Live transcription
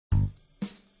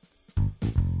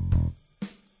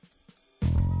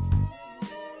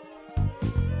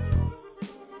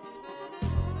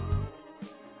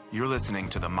You're listening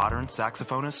to the Modern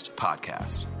Saxophonist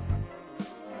podcast.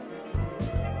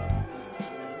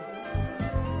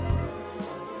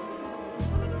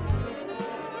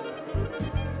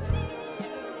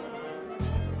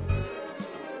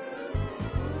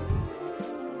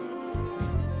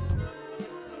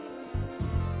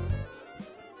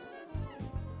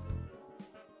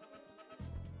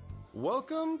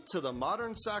 Welcome to the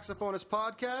Modern Saxophonist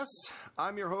podcast.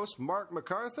 I'm your host, Mark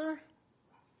MacArthur,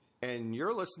 and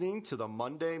you're listening to the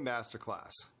Monday Masterclass.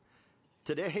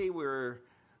 Today we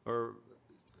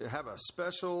have a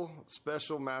special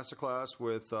masterclass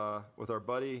with our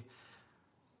buddy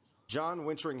John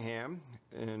Wintringham,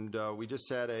 and we just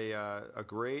had a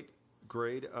great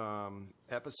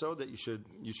episode that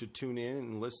you should tune in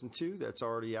and listen to. That's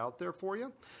already out there for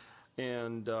you.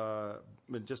 And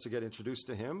just to get introduced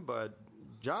to him, but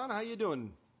John, how you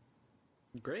doing?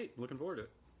 Great, looking forward to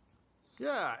it.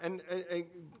 Yeah, and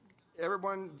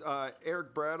everyone,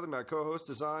 Eric Bradley, my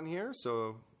co-host, is on here.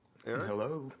 So, Eric,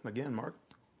 hello again, Mark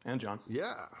and John.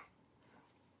 Yeah.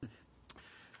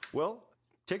 Well,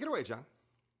 take it away, John.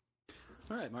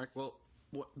 All right, Mark. Well,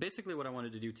 basically what I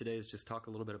wanted to do today is just talk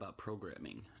a little bit about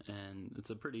programming, and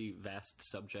it's a pretty vast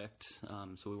subject,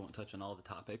 so we won't touch on all the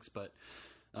topics, but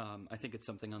I think it's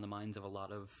something on the minds of a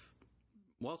lot of,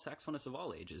 saxophonists of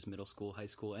all ages, middle school, high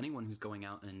school, anyone who's going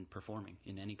out and performing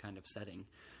in any kind of setting.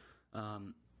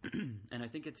 And I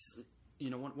think it's,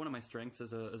 one of my strengths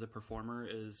as a performer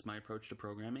is my approach to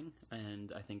programming,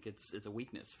 and I think it's a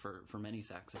weakness for many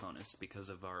saxophonists because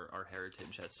of our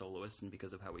heritage as soloists and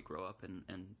because of how we grow up and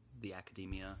the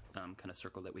academia kind of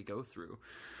circle that we go through.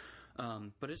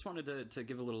 But I just wanted to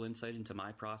give a little insight into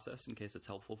my process in case it's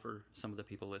helpful for some of the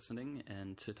people listening,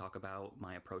 and to talk about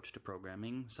my approach to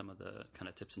programming, some of the kind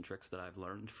of tips and tricks that I've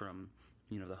learned from,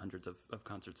 the hundreds of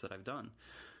concerts that I've done.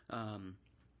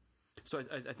 So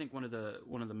I think one of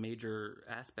the major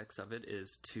aspects of it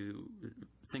is to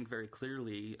think very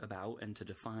clearly about and to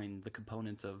define the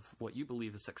components of what you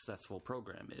believe a successful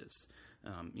program is.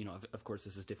 Of course,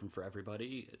 this is different for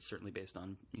everybody. It's certainly based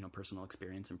on personal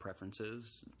experience and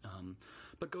preferences.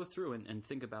 But go through and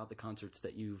think about the concerts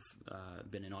that you've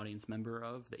been an audience member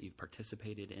of, that you've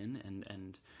participated in,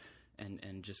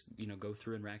 and just go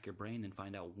through and rack your brain and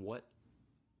find out what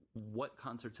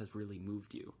concerts has really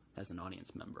moved you as an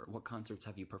audience member? What concerts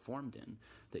have you performed in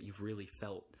that you've really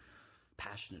felt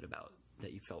passionate about,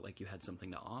 that you felt like you had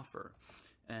something to offer?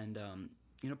 And,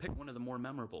 pick one of the more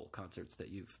memorable concerts that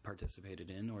you've participated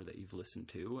in or that you've listened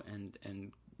to,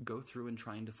 and go through and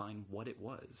try and define what it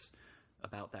was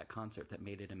about that concert that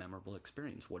made it a memorable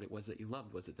experience, what it was that you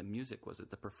loved. Was it the music? Was it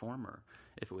the performer?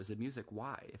 If it was the music,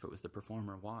 why? If it was the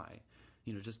performer, why?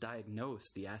 Just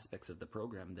diagnose the aspects of the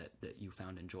program that you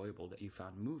found enjoyable, that you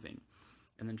found moving,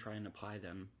 and then try and apply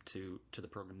them to the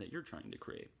program that you're trying to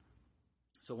create.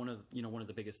 So one of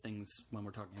the biggest things when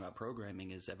we're talking about programming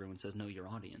is everyone says, know your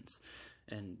audience.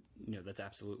 And, that's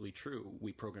absolutely true.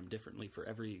 We program differently for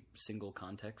every single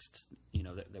context,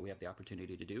 that we have the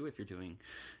opportunity to do. If you're doing,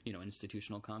 an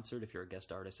institutional concert, if you're a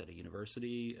guest artist at a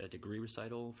university, a degree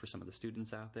recital for some of the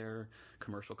students out there,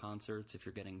 commercial concerts, if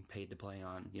you're getting paid to play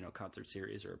on, concert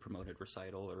series or a promoted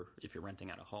recital, or if you're renting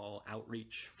out a hall,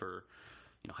 outreach for,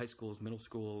 high schools, middle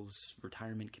schools,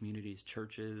 retirement communities,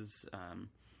 churches,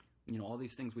 all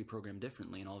these things we program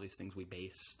differently, and all these things we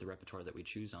base the repertoire that we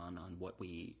choose on what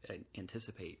we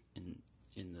anticipate in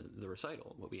the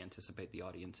recital, what we anticipate the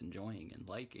audience enjoying and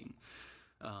liking.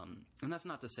 And that's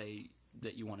not to say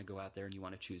that you want to go out there and you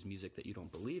want to choose music that you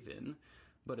don't believe in,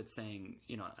 but it's saying,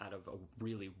 out of a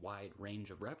really wide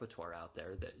range of repertoire out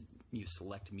there, that you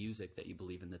select music that you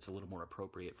believe in that's a little more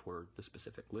appropriate for the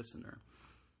specific listener.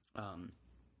 And,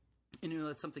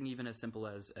 that's something even as simple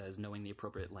as knowing the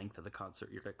appropriate length of the concert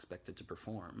you're expected to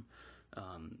perform.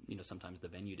 Sometimes the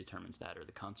venue determines that, or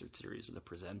the concert series, or the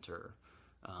presenter.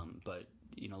 But,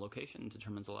 location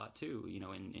determines a lot too.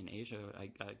 In Asia, I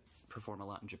perform a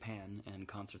lot in Japan, and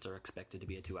concerts are expected to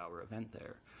be a 2-hour event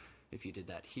there. If you did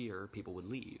that here, people would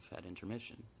leave at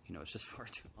intermission. It's just far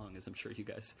too long, as I'm sure you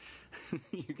guys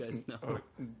know. Oh,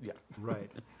 yeah.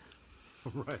 Right.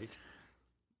 Right.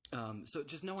 So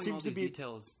just knowing all these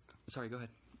details. Sorry, go ahead.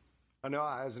 No,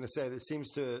 I was going to say that seems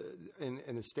to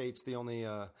in the States the only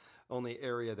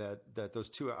area that those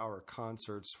 2-hour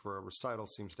concerts for a recital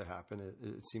seems to happen.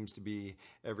 It seems to be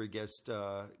every guest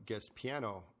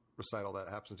piano recital that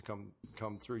happens to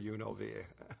come through UNLV.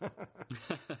 And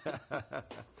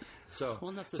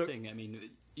that's the thing. I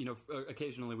mean,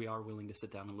 occasionally we are willing to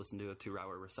sit down and listen to a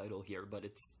 2-hour recital here, but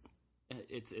it's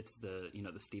the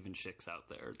the Stephen Schicks out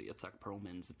there, the Itzhak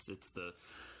Perlmans. It's the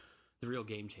real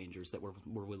game changers that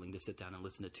we're willing to sit down and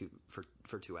listen to for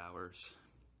 2 hours.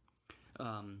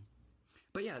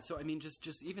 But yeah, so I mean,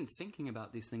 just even thinking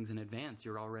about these things in advance,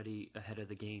 you're already ahead of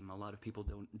the game. A lot of people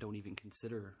don't even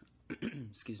consider,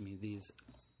 excuse me, these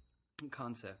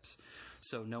concepts.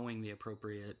 So knowing the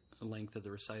appropriate length of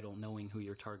the recital, knowing who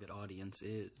your target audience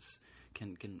is,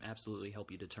 can absolutely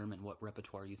help you determine what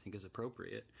repertoire you think is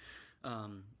appropriate.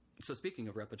 So speaking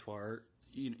of repertoire,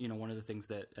 you know, one of the things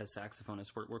that as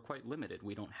saxophonists we're quite limited.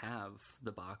 We don't have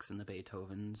the Bachs and the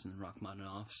Beethovens and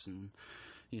Rachmaninoffs, and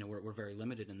you know, we're very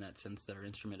limited in that sense that our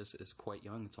instrument is quite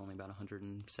young. It's only about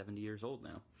 170 years old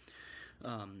now.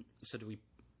 So do we,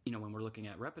 you know, when we're looking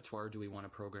at repertoire, do we want to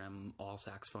program all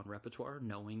saxophone repertoire,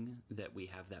 knowing that we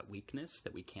have that weakness,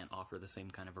 that we can't offer the same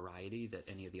kind of variety that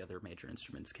any of the other major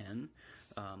instruments can?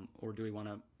 Or do we want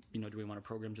to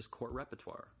program just core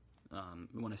repertoire?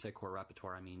 When I say core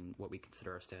repertoire, I mean what we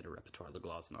consider our standard repertoire: the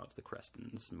Glasenovs, the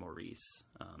Crestons, Maurice.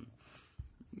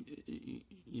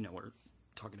 You know, we're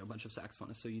talking to a bunch of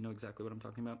saxophonists, so you know exactly what I'm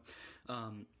talking about.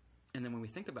 And then when we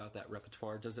think about that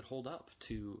repertoire, does it hold up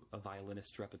to a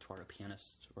violinist repertoire, a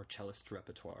pianist or cellist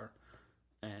repertoire?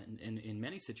 And in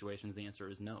many situations, the answer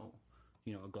is no.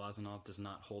 You know, a Glasenov does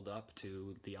not hold up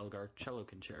to the Elgar cello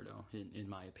concerto, in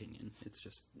my opinion. It's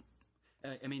just,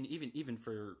 I mean, even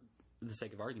for the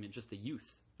sake of argument, just the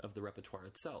youth of the repertoire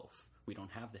itself. We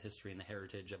don't have the history and the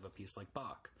heritage of a piece like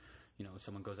Bach. You know, if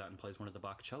someone goes out and plays one of the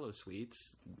Bach cello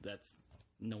suites,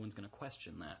 no one's going to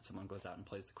question that. Someone goes out and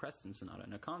plays the Creston Sonata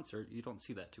in a concert, you don't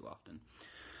see that too often.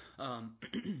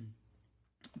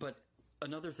 But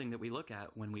another thing that we look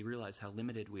at when we realize how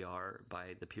limited we are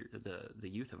by the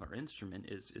youth of our instrument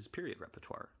is period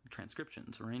repertoire,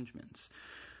 transcriptions, arrangements.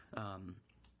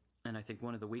 And I think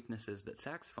one of the weaknesses that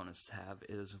saxophonists have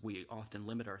is we often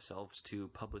limit ourselves to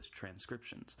published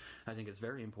transcriptions. I think it's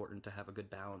very important to have a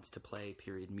good balance to play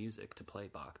period music, to play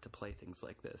Bach, to play things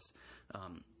like this,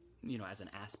 you know, as an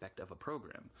aspect of a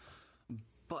program.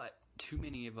 But too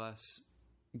many of us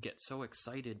get so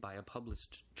excited by a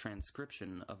published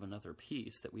transcription of another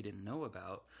piece that we didn't know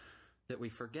about that we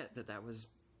forget that that was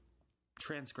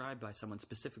transcribed by someone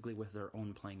specifically with their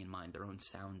own playing in mind, their own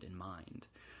sound in mind.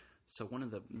 So one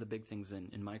of the big things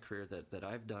in my career that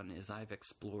I've done is I've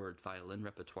explored violin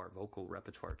repertoire, vocal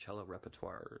repertoire, cello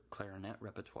repertoire, clarinet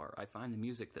repertoire. I find the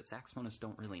music that saxophonists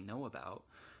don't really know about,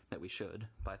 that we should,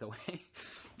 by the way,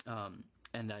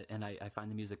 and I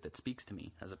find the music that speaks to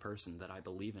me as a person, that I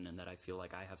believe in and that I feel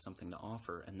like I have something to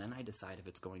offer, and then I decide if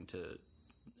it's going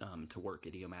to work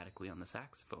idiomatically on the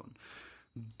saxophone.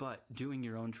 But doing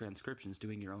your own transcriptions,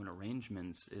 doing your own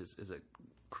arrangements is a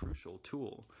crucial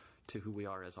tool to who we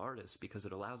are as artists, because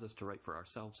it allows us to write for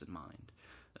ourselves in mind.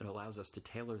 It allows us to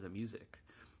tailor the music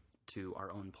to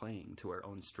our own playing, to our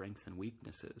own strengths and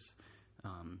weaknesses.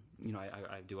 You know,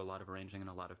 I do a lot of arranging and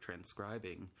a lot of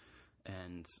transcribing,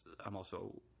 and I'm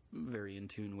also very in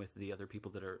tune with the other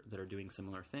people that are doing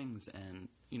similar things. And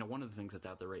you know, one of the things that's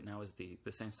out there right now is the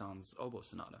Saint-Saëns oboe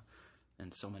sonata,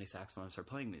 and so many saxophonists are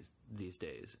playing these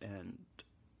days. And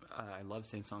I love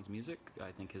Saint-Saëns' music.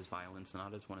 I think his violin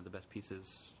sonata is one of the best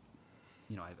pieces,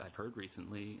 you know, I've heard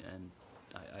recently, and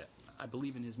I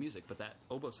believe in his music, but that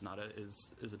oboe sonata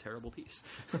is a terrible piece.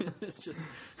 It's just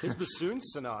his bassoon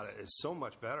sonata is so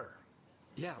much better.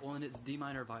 Yeah, well, and his D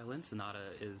minor violin sonata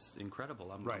is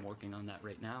incredible. I'm working on that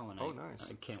right now, and nice.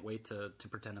 I can't wait to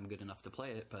pretend I'm good enough to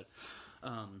play it.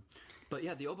 But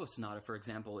yeah, the oboe sonata, for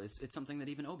example, it's something that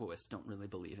even oboists don't really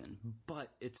believe in.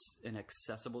 But it's an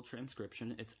accessible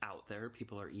transcription. It's out there.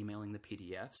 People are emailing the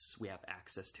PDFs. We have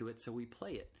access to it, so we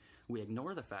play it. We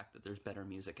ignore the fact that there's better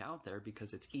music out there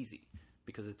because it's easy.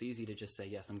 Because it's easy to just say,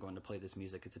 yes, I'm going to play this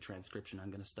music. It's a transcription. I'm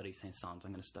going to study Saint-Saëns.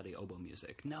 I'm going to study oboe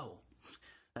music. No,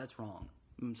 that's wrong.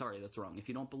 I'm sorry, that's wrong. If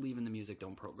you don't believe in the music,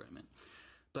 don't program it.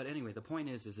 But anyway, the point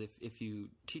is if you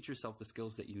teach yourself the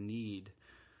skills that you need,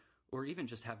 or even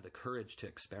just have the courage to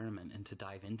experiment and to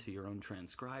dive into your own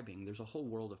transcribing, there's a whole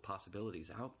world of possibilities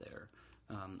out there.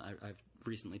 I've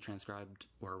recently transcribed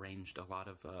or arranged a lot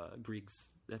of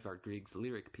Edvard Grieg's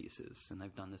lyric pieces, and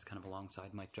I've done this kind of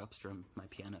alongside Mike Jupstrom, my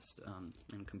pianist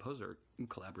and composer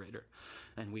collaborator.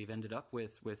 And we've ended up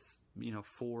with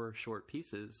 4 short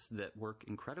pieces that work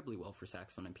incredibly well for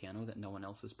saxophone and piano that no one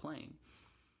else is playing.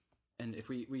 And if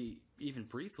we even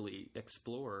briefly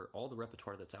explore all the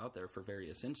repertoire that's out there for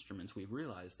various instruments, we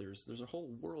realize there's a whole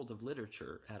world of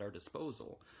literature at our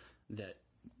disposal that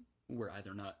we're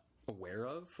either not aware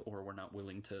of or we're not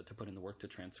willing to put in the work to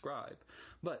transcribe.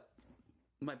 But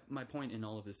my point in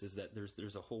all of this is that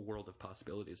there's a whole world of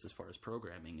possibilities as far as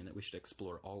programming, and that we should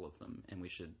explore all of them, and we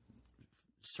should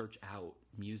search out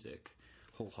music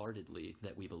wholeheartedly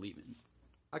that we believe in.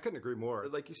 I couldn't agree more.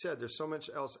 Like you said, there's so much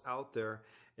else out there.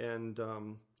 And,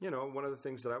 one of the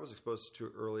things that I was exposed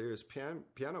to earlier is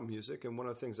piano music. And one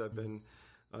of the things I've been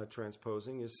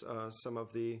transposing is some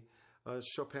of the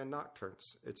Chopin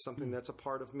nocturnes. It's something that's a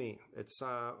part of me. It's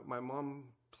my mom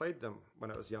played them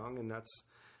when I was young, and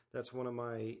that's one of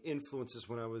my influences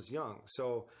when I was young.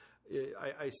 So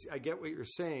I get what you're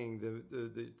saying.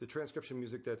 The transcription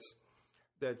music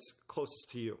that's closest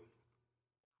to you.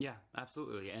 Yeah,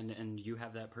 absolutely. And you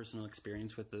have that personal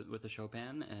experience with the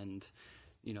Chopin, and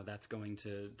that's going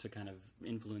to kind of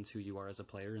influence who you are as a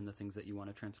player and the things that you want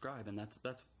to transcribe. And that's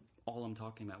all I'm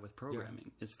talking about with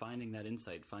programming, is finding that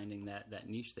insight, finding that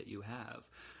niche that you have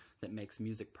that makes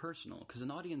music personal, because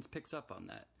an audience picks up on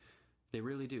that. They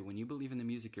really do. When you believe in the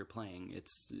music you're playing,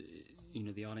 it's,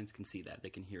 the audience can see that, they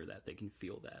can hear that, they can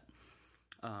feel that.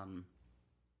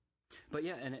 But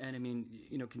yeah, and I mean,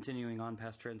 continuing on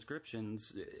past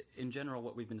transcriptions, in general,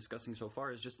 what we've been discussing so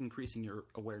far is just increasing your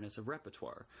awareness of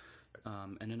repertoire.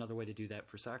 And another way to do that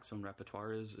for saxophone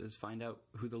repertoire is find out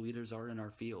who the leaders are in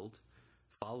our field,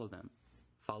 follow them,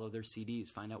 follow their CDs,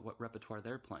 find out what repertoire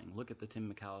they're playing. Look at the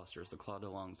Tim McAllisters, the Claude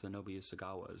DeLongs, the Nobuo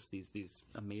Sagawas, these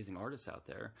amazing artists out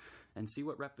there, and see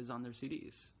what rep is on their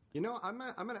CDs. I'm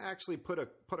going to actually put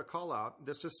a call out.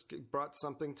 This just brought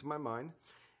something to my mind.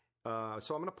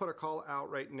 So I'm going to put a call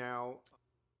out right now.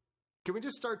 Can we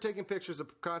just start taking pictures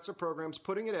of concert programs,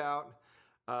 putting it out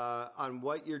on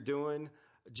what you're doing,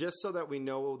 just so that we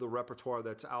know the repertoire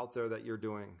that's out there that you're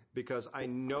doing? Because I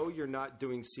know you're not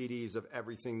doing CDs of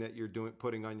everything that you're doing,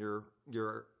 putting on your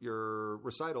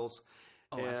recitals.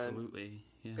 Oh, absolutely.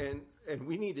 Yeah. And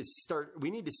we need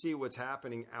to see what's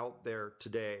happening out there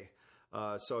today.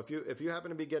 So if you happen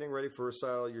to be getting ready for a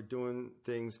recital, you're doing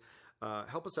things,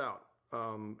 help us out.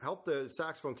 Help the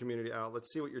saxophone community out.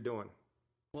 Let's see what you're doing.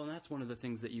 Well, and that's one of the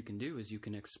things that you can do, is you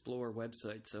can explore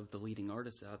websites of the leading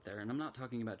artists out there. And I'm not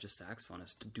talking about just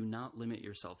saxophonists. Do not limit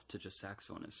yourself to just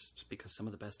saxophonists, because some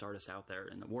of the best artists out there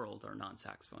in the world are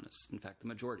non-saxophonists. In fact, the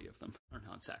majority of them are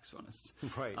non-saxophonists.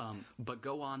 Right. But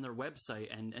go on their website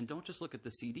and don't just look at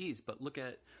the CDs, but look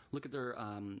at their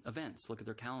events, look at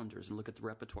their calendars, and look at the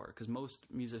repertoire. Because most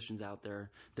musicians out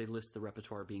there, they list the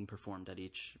repertoire being performed at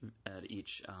each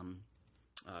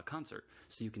concert,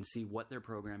 so you can see what they're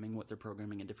programming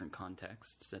in different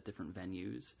contexts at different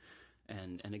venues,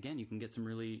 and again, you can get some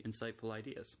really insightful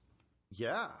ideas.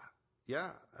 Yeah.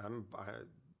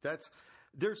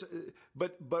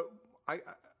 But I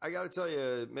got to tell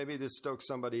you, maybe this stokes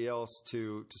somebody else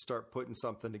to start putting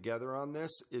something together on this.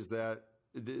 Is that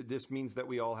this means that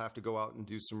we all have to go out and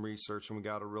do some research, and we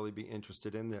got to really be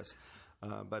interested in this.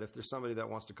 But if there's somebody that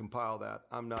wants to compile that,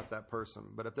 I'm not that person.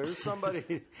 But if there's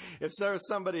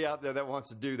somebody out there that wants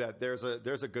to do that, there's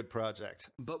a good project.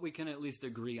 But we can at least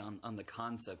agree on the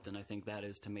concept, and I think that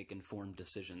is to make informed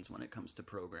decisions when it comes to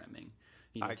programming.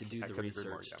 To do the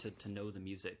research, to know the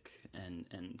music, and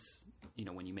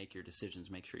when you make your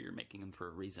decisions, make sure you're making them for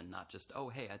a reason, not just, oh,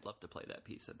 hey, I'd love to play that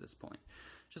piece at this point.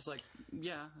 Just like,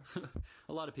 yeah,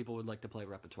 a lot of people would like to play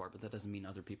repertoire, but that doesn't mean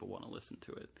other people want to listen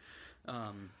to it.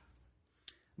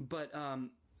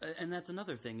 And that's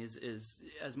another thing is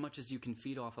as much as you can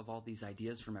feed off of all these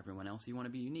ideas from everyone else, you want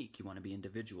to be unique. You want to be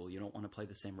individual. You don't want to play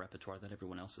the same repertoire that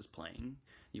everyone else is playing.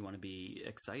 You want to be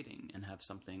exciting and have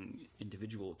something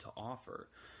individual to offer.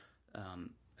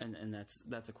 And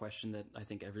that's a question that I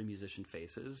think every musician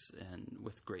faces, and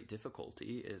with great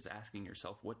difficulty, is asking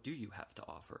yourself, what do you have to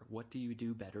offer? What do you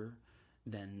do better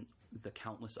than the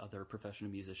countless other professional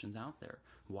musicians out there?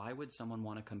 Why would someone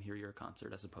want to come hear your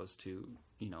concert as opposed to,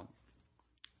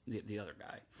 the other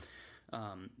guy?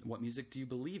 What music do you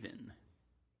believe in?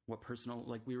 What personal,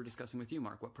 like we were discussing with you,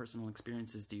 Mark, what personal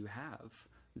experiences do you have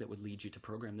that would lead you to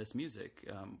program this music?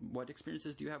 What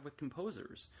experiences do you have with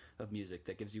composers of music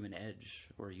that gives you an edge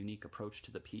or a unique approach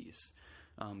to the piece?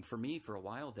 For me, for a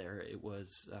while there, it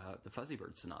was the Fuzzy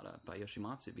Bird Sonata by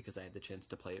Yoshimatsu, because I had the chance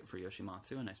to play it for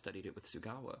Yoshimatsu, and I studied it with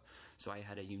Sugawa. So I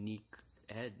had a unique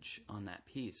edge on that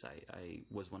piece. I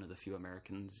was one of the few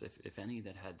Americans, if any,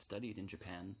 that had studied in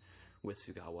Japan with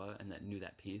Sugawa and that knew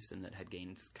that piece and that had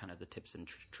gained kind of the tips and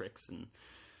tricks and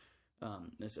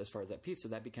as far as that piece. So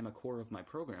that became a core of my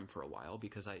program for a while,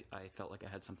 because I felt like I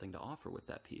had something to offer with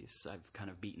that piece. I've kind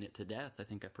of beaten it to death. I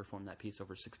think I performed that piece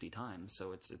over 60 times.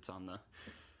 So it's on the,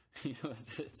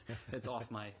 it's off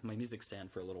my music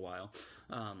stand for a little while.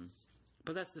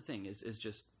 But that's the thing, is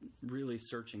just really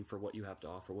searching for what you have to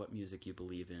offer, what music you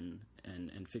believe in,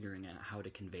 and figuring out how to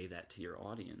convey that to your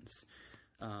audience.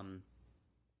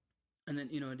 And then,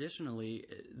 additionally,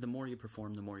 the more you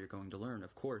perform, the more you're going to learn,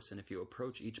 of course. And if you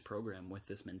approach each program with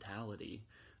this mentality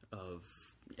of,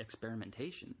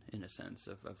 experimentation, in a sense,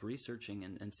 of researching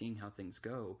and seeing how things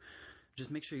go. Just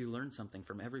make sure you learn something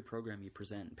from every program you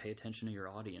present. Pay attention to your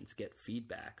audience, get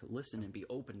feedback, listen, and be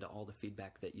open to all the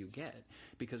feedback that you get.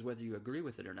 Because whether you agree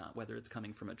with it or not, whether it's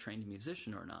coming from a trained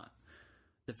musician or not,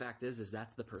 the fact is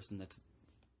that's the person that's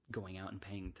going out and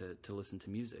paying to listen to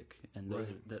music. And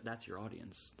that's your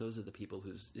audience. Those are the people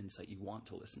whose insight you want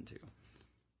to listen to.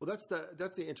 Well,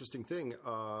 that's the interesting thing.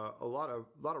 A lot of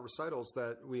recitals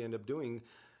that we end up doing,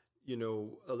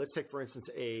 let's take, for instance,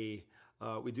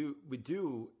 we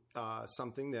do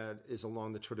something that is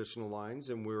along the traditional lines,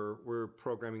 and we're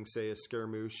programming, say, a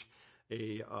scaramouche,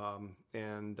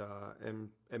 and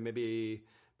maybe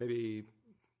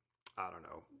I don't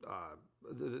know,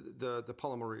 the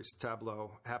Paul Maurice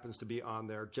tableau happens to be on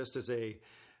there just as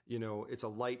it's a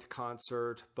light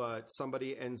concert, but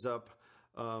somebody ends up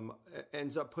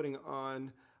putting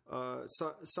on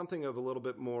something of a little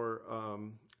bit more,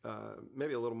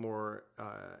 maybe a little more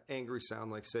angry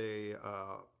sound, like, say,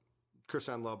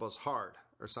 Christian Lobo's Hard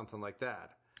or something like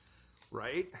that,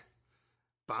 right?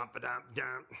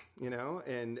 Bump-a-dump-dump,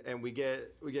 and we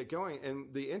get going.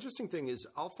 And the interesting thing is,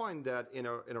 I'll find that in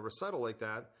a recital like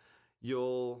that,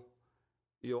 you'll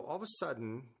all of a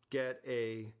sudden get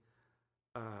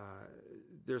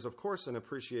there's of course an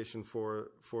appreciation for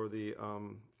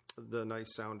the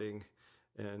nice sounding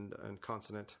and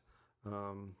consonant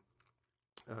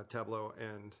tableau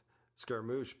and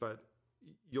scaramouche, but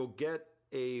you'll get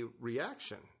a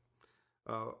reaction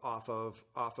off of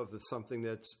something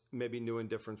that's maybe new and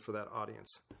different for that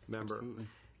audience member. Absolutely.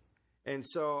 And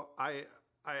so I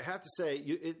have to say,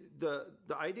 the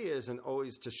idea isn't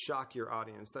always to shock your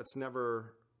audience. That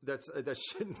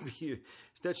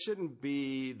shouldn't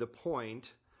be the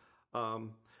point.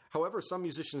 However, some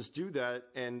musicians do that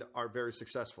and are very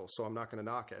successful, so I'm not going to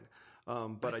knock it.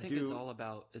 But I think it's all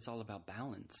about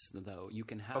balance, though. You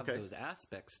can have those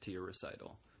aspects to your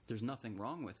recital. There's nothing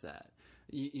wrong with that.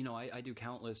 I do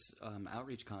countless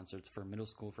outreach concerts for middle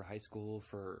school, for high school,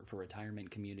 for retirement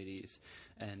communities,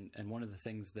 and one of the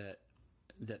things that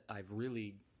I've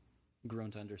really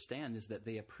grown to understand is that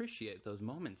they appreciate those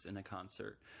moments in a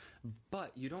concert,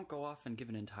 but you don't go off and give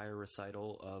an entire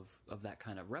recital of that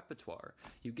kind of repertoire.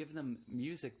 You give them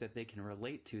music that they can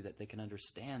relate to, that they can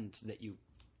understand, that you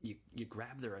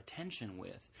grab their attention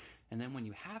with, and then when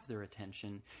you have their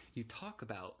attention, you talk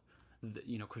about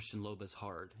Christian Lobo's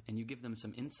Hard, and you give them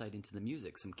some insight into the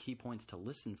music, some key points to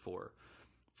listen for,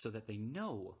 so that they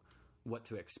know what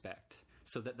to expect.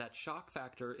 So that shock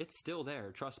factor, it's still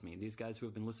there. Trust me, these guys who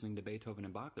have been listening to Beethoven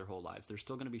and Bach their whole lives, they're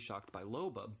still going to be shocked by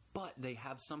Loba, but they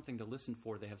have something to listen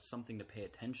for. They have something to pay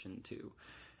attention to,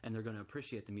 and they're going to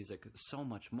appreciate the music so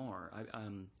much more.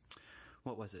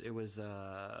 What was it? It was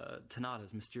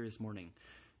Tanada's Mysterious Morning.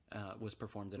 Was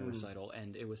performed in a recital,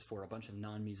 and it was for a bunch of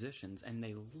non-musicians, and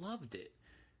they loved it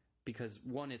because,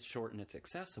 one, it's short and it's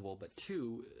accessible, but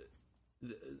two,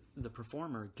 the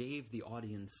performer gave the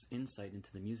audience insight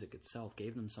into the music itself,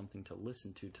 gave them something to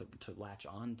listen to latch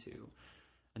on to,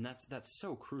 and that's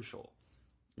so crucial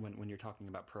when you're talking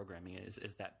about programming is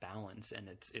that balance, and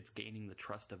it's gaining the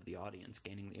trust of the audience,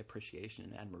 gaining the appreciation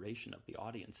and admiration of the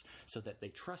audience, so that they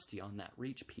trust you on that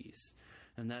reach piece.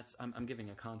 And that's I'm giving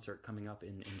a concert coming up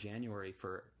in January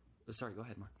for. Sorry, go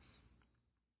ahead, Mark.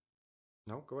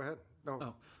 No, go ahead.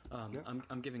 No.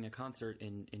 I'm giving a concert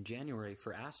in January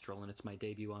for Astral, and it's my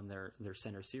debut on their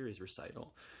Center Series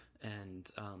recital. And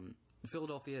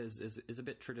Philadelphia is a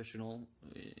bit traditional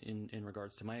in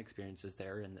regards to my experiences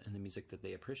there and the music that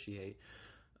they appreciate.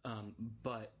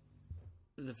 But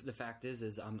the fact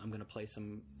is I'm going to play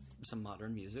some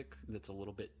modern music that's a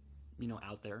little bit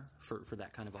out there for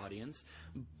that kind of audience,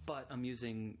 but I'm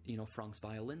using Franck's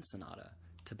Violin Sonata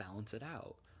to balance it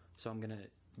out. So I'm going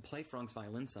to play Franck's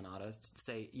Violin Sonata,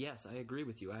 say, yes, I agree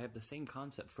with you. I have the same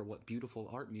concept for what beautiful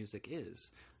art music is.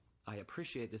 I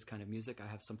appreciate this kind of music. I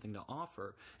have something to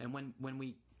offer. And when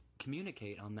we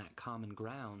communicate on that common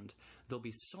ground, they'll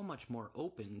be so much more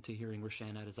open to hearing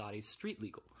Roshan Adizadeh's Street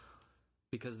Legal,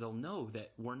 because they'll know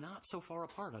that we're not so far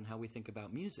apart on how we think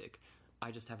about music.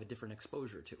 I just have a different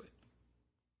exposure to it.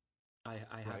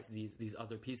 I have these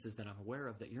other pieces that I'm aware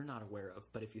of that you're not aware of,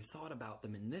 but if you thought about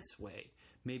them in this way,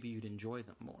 maybe you'd enjoy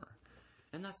them more.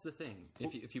 And that's the thing.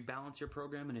 If you balance your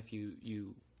program, and if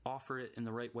you offer it in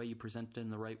the right way, you present it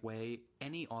in the right way,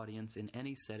 any audience in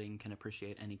any setting can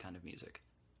appreciate any kind of music.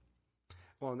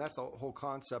 Well, and that's the whole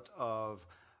concept of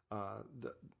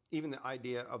even the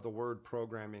idea of the word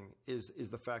programming is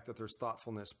the fact that there's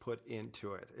thoughtfulness put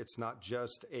into it. It's not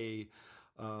just a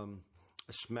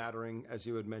smattering, as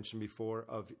you had mentioned before,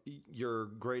 of your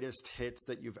greatest hits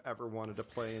that you've ever wanted to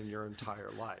play in your entire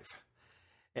life.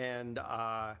 And,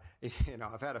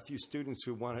 I've had a few students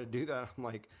who want to do that. I'm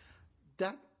like,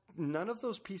 that none of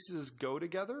those pieces go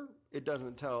together. It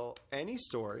doesn't tell any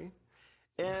story.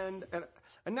 And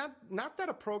not that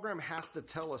a program has to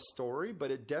tell a story,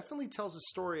 but it definitely tells a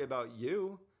story about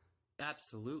you.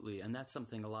 Absolutely, and that's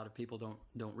something a lot of people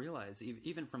don't realize.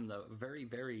 Even from the very,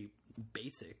 very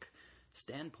basic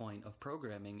standpoint of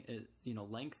programming,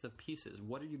 length of pieces.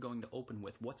 What are you going to open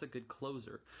with? What's a good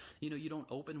closer? You don't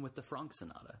open with the Franck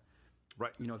Sonata.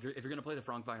 Right. If you're going to play the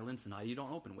Franck Violin Sonata, you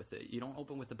don't open with it. You don't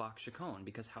open with the Bach Chaconne,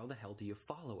 because how the hell do you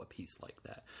follow a piece like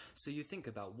that? So you think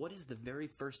about, what is the very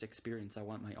first experience I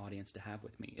want my audience to have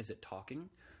with me? Is it talking?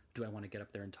 Do I want to get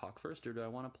up there and talk first, or do I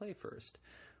want to play first?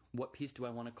 What piece do I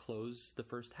want to close the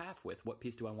first half with? What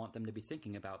piece do I want them to be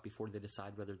thinking about before they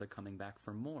decide whether they're coming back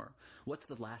for more? What's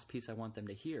the last piece I want them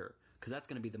to hear? Because that's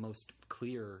going to be the most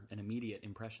clear and immediate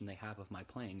impression they have of my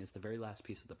playing, is the very last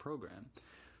piece of the program.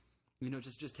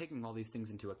 Just taking all these things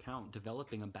into account,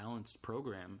 developing a balanced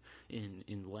program in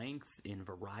length, in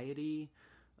variety.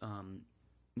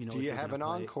 Do you have an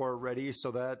encore ready so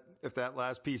that if that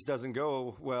last piece doesn't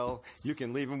go well, you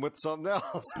can leave them with something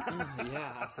else?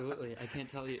 Yeah, absolutely. I can't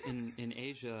tell you, in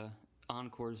Asia,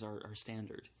 encores are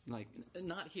standard. Like,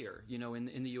 not here.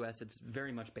 In the U.S., it's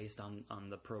very much based on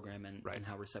the program and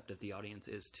how receptive the audience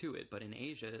is to it. But in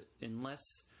Asia,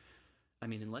 unless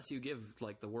you give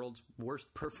like the world's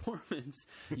worst performance,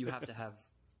 you have to have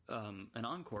an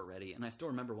encore ready. And I still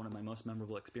remember one of my most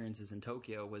memorable experiences in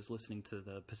Tokyo was listening to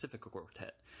the Pacifica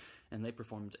Quartet, and they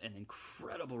performed an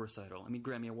incredible recital.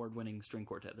 Grammy Award-winning string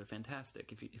quartet. They're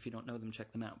fantastic. If you don't know them,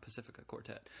 check them out, Pacifica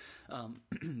Quartet.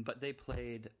 But they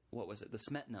played, the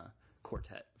Smetana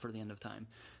Quartet for the end of time.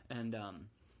 And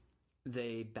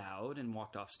they bowed and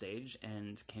walked off stage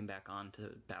and came back on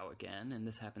to bow again. And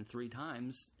this happened 3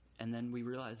 times. And then we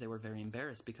realized they were very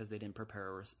embarrassed because they didn't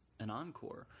prepare an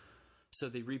encore. So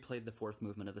they replayed the 4th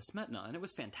movement of the Smetana, and it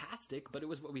was fantastic, but it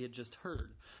was what we had just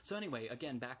heard. So anyway,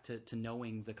 again, back to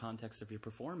knowing the context of your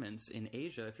performance. In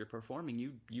Asia, if you're performing,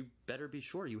 you better be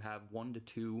sure you have 1 to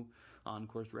 2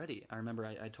 encores ready. I remember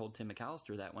I told Tim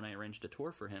McAllister that when I arranged a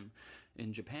tour for him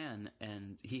in Japan,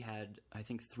 and he had, I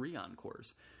think, 3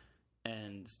 encores.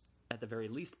 And at the very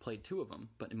least played 2 of them,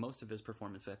 but in most of his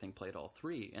performances, I think, played all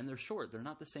 3. And they're short. They're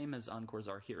not the same as encores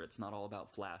are here. It's not all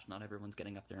about flash. Not everyone's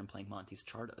getting up there and playing Monte's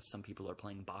Chardas. Some people are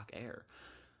playing Bach Air.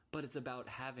 But it's about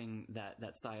having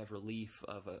that sigh of relief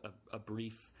of a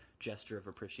brief gesture of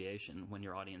appreciation when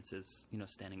your audience is,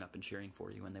 standing up and cheering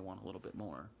for you and they want a little bit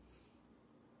more.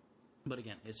 But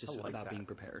again, it's just about being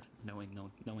prepared, knowing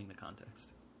the context.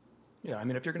 Yeah,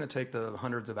 if you're going to take the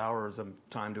hundreds of hours of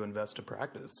time to invest to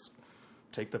practice,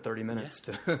 take the 30 minutes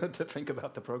to think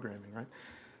about the programming,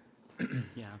 right?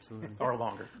 Yeah, absolutely. Or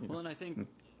longer. Well, and I think,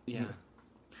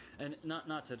 and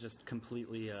not to just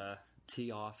completely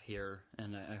tee off here,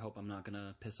 and I hope I'm not going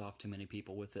to piss off too many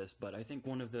people with this, but I think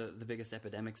one of the biggest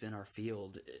epidemics in our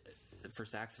field for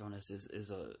saxophonists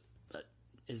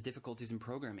is difficulties in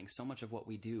programming. So much of what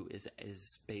we do is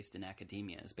based in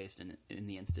academia, is based in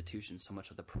the institution. So much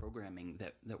of the programming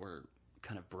that we're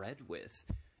kind of bred with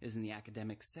is in the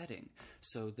academic setting.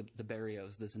 So the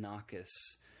Berrios, the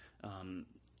Xenakis,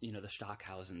 the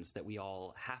Stockhausens that we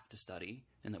all have to study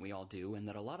and that we all do, and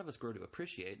that a lot of us grow to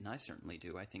appreciate, and I certainly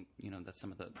do. I think, that's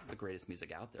some of the greatest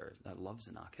music out there. I love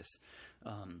Xenakis.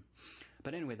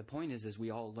 But anyway, the point is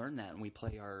we all learn that, and we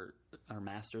play our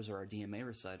masters or our DMA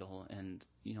recital, and,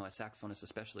 as saxophonists,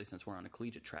 especially since we're on a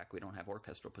collegiate track, we don't have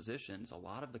orchestral positions. A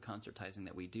lot of the concertizing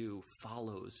that we do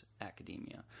follows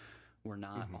academia. We're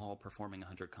not all performing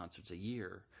 100 concerts a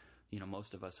year.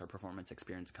 Most of us, our performance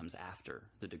experience comes after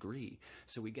the degree.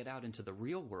 So we get out into the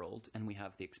real world and we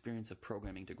have the experience of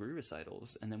programming degree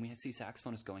recitals. And then we see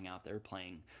saxophonists going out there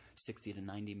playing 60 to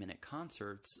 90-minute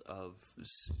concerts of,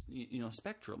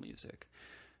 spectral music.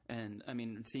 And,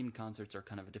 themed concerts are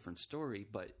kind of a different story,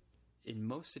 but in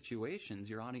most situations,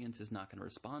 your audience is not going to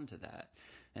respond to that.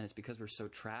 And it's because we're so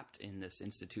trapped in this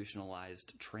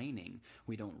institutionalized training,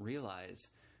 we don't realize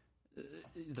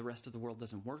the rest of the world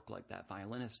doesn't work like that.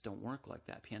 Violinists don't work like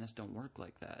that. Pianists don't work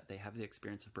like that. They have the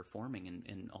experience of performing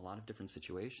in a lot of different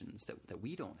situations that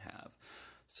we don't have.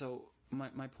 So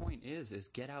my point is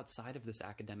get outside of this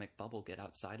academic bubble, get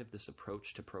outside of this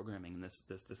approach to programming,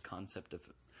 this concept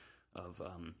of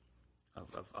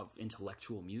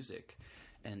intellectual music,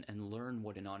 and learn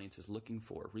what an audience is looking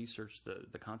for. Research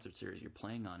the concert series you're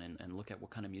playing on, and look at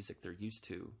what kind of music they're used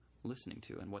to listening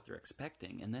to and what they're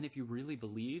expecting. And then if you really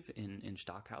believe in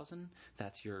Stockhausen,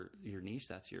 that's your niche,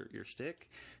 that's your shtick,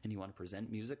 and you want to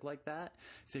present music like that,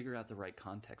 figure out the right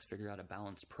context, figure out a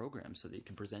balanced program so that you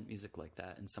can present music like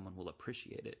that and someone will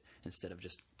appreciate it, instead of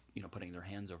just putting their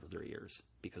hands over their ears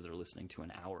because they're listening to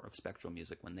an hour of spectral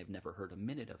music when they've never heard a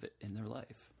minute of it in their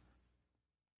life.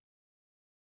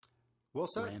 Well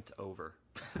said. Rant over.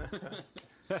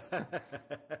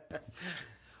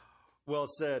 Well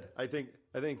said. I think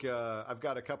I've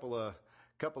got a couple of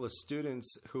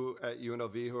students who at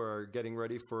UNLV who are getting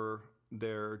ready for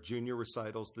their junior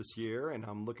recitals this year, and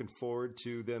I'm looking forward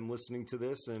to them listening to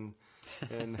this and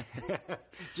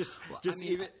just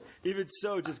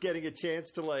getting a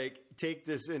chance to like take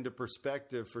this into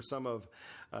perspective for some of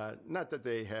not that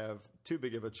they have too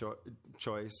big of a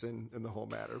choice in the whole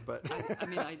matter, but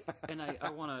I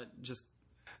want to just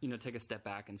take a step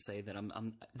back and say that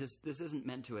this isn't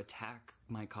meant to attack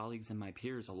my colleagues and my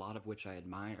peers, a lot of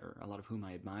whom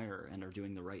I admire and are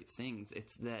doing the right things.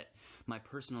 It's that my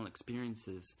personal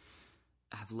experiences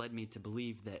have led me to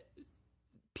believe that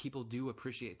people do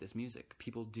appreciate this music.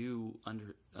 People do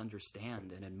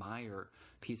understand and admire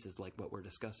pieces like what we're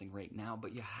discussing right now,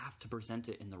 but you have to present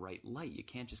it in the right light. You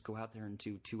can't just go out there and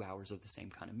do 2 hours of the same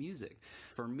kind of music.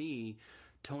 For me,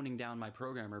 toning down my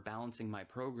program or balancing my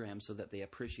program so that they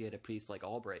appreciate a piece like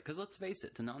Albright. Because let's face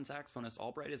it, to non-saxophonists,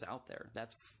 Albright is out there.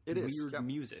 That's weird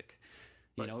music.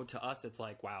 You know, to us, it's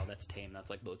like, wow, that's tame. That's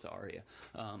like Mozart aria.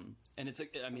 And it's,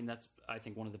 that's, I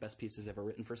think, one of the best pieces ever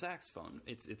written for saxophone.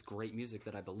 It's great music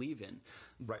that I believe in.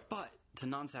 Right. But to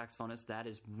non-saxophonists, that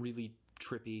is really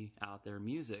trippy, out there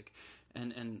music.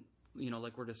 And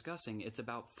like we're discussing, it's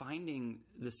about finding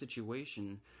the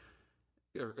situation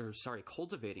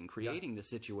creating the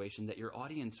situation that your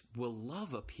audience will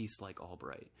love a piece like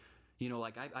Albright.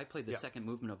 I played the second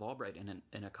movement of Albright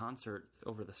in a concert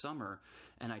over the summer,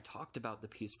 and I talked about the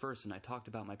piece first, and I talked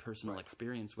about my personal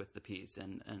experience with the piece,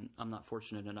 and I'm not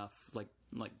fortunate enough, like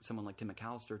someone like Tim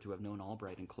McAllister, to have known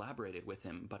Albright and collaborated with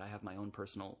him, but I have my own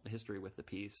personal history with the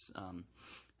piece.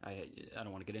 I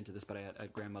don't want to get into this, but I had a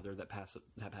grandmother that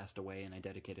passed away, and I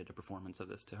dedicated a performance of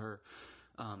this to her.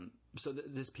 So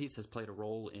this piece has played a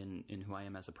role in who I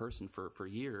am as a person for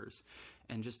years.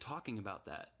 And just talking about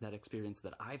that experience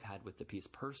that I've had with the piece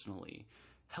personally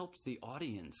helps the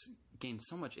audience gain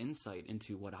so much insight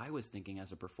into what I was thinking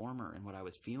as a performer and what I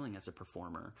was feeling as a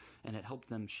performer. And it helped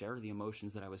them share the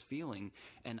emotions that I was feeling.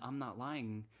 And I'm not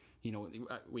lying.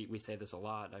 We say this a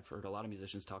lot. I've heard a lot of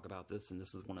musicians talk about this, and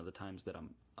this is one of the times that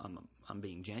I'm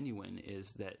being genuine,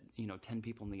 is that 10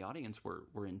 people in the audience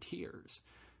were in tears.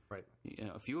 Right.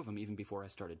 A few of them even before I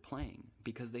started playing,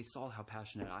 because they saw how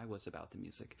passionate I was about the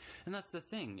music. And that's the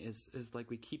thing is like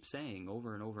we keep saying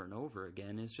over and over and over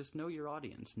again, is just know your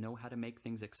audience, know how to make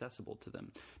things accessible to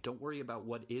them. Don't worry about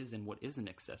what is and what isn't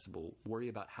accessible. Worry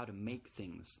about how to make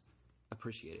things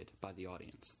appreciated by the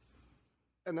audience.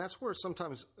 And that's where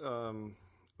sometimes in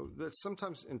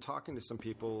talking to some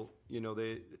people,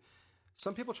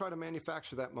 some people try to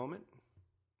manufacture that moment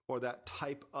or that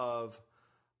type of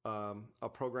a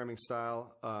programming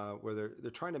style where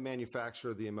they're trying to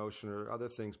manufacture the emotion or other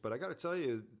things. But I got to tell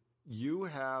you, you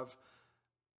have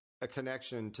a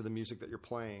connection to the music that you're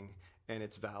playing, and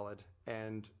it's valid,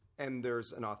 and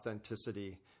there's an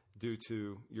authenticity due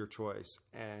to your choice.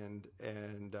 And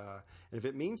if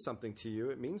it means something to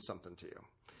you, it means something to you,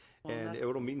 and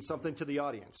it'll mean something to the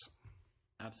audience.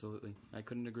 Absolutely, I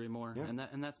couldn't agree more. Yeah.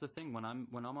 And that's the thing, when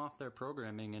I'm off there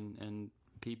programming and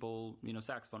people,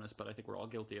 saxophonists, but I think we're all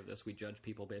guilty of this. We judge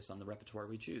people based on the repertoire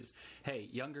we choose. Hey,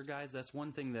 younger guys, that's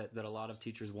one thing that a lot of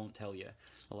teachers won't tell you.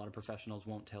 A lot of professionals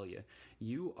won't tell you.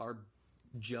 You are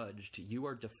judged. You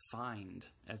are defined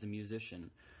as a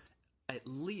musician at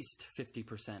least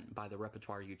 50% by the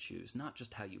repertoire you choose, not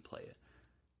just how you play it.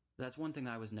 That's one thing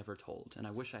I was never told, and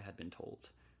I wish I had been told.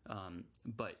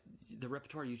 But the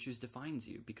repertoire you choose defines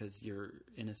you, because you're,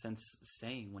 in a sense,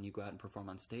 saying when you go out and perform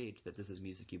on stage that this is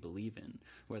music you believe in,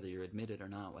 whether you're admitted or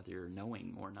not, whether you're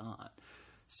knowing or not.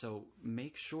 So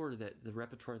make sure that the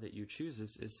repertoire that you choose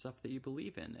is stuff that you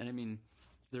believe in. And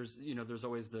there's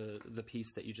always the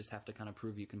piece that you just have to kind of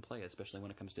prove you can play, especially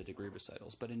when it comes to degree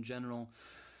recitals. But in general,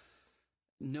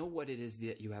 know what it is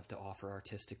that you have to offer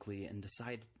artistically, and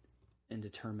decide and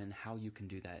determine how you can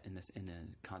do that in a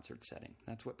concert setting.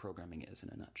 That's what programming is in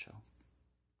a nutshell.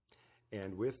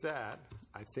 And with that,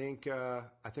 I think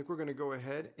we're going to go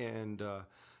ahead and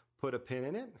put a pin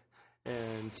in it.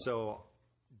 And so,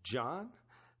 John,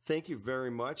 thank you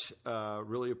very much.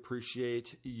 Really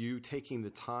appreciate you taking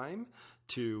the time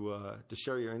to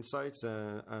share your insights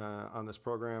on this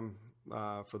program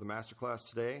for the Masterclass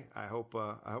today. I hope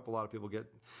a lot of people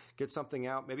get something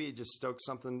out. Maybe it just stokes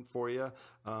something for you.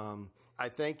 I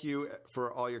thank you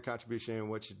for all your contribution and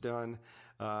what you've done,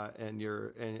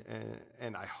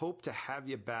 and I hope to have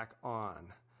you back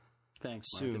on. Thanks,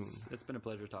 Mark. soon. It's been a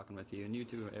pleasure talking with you, and you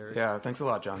too, Eric. Yeah, thanks a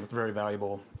lot, John. It's very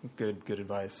valuable. Good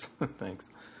advice. Thanks.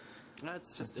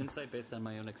 It's just insight based on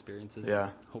my own experiences. Yeah.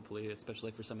 And hopefully,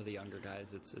 especially for some of the younger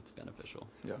guys, it's beneficial.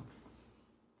 Yeah.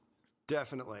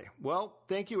 Definitely. Well,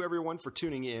 thank you everyone for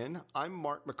tuning in. I'm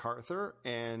Mark MacArthur,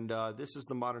 and this is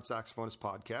the Modern Saxophonist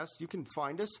Podcast. You can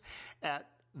find us at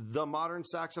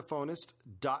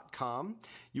themodernsaxophonist.com.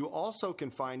 You also can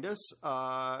find us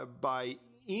by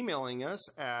emailing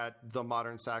us at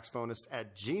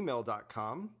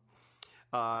themodernsaxophonist@gmail.com.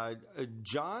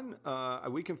 John,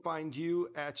 we can find you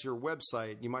at your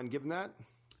website. You mind giving that?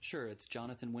 Sure, it's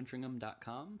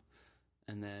jonathanwintringham.com.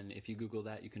 And then if you Google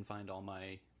that, you can find all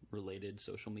my related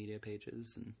social media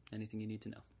pages and anything you need to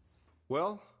know.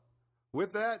 Well,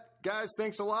 with that, guys,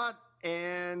 thanks a lot.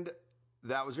 And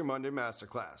that was your Monday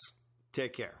Masterclass.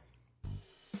 Take care.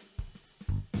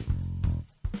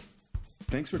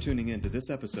 Thanks for tuning in to this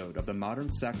episode of the Modern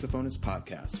Saxophonist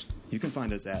Podcast. You can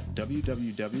find us at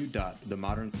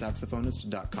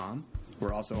www.themodernsaxophonist.com.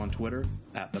 We're also on Twitter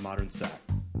at themodernsax.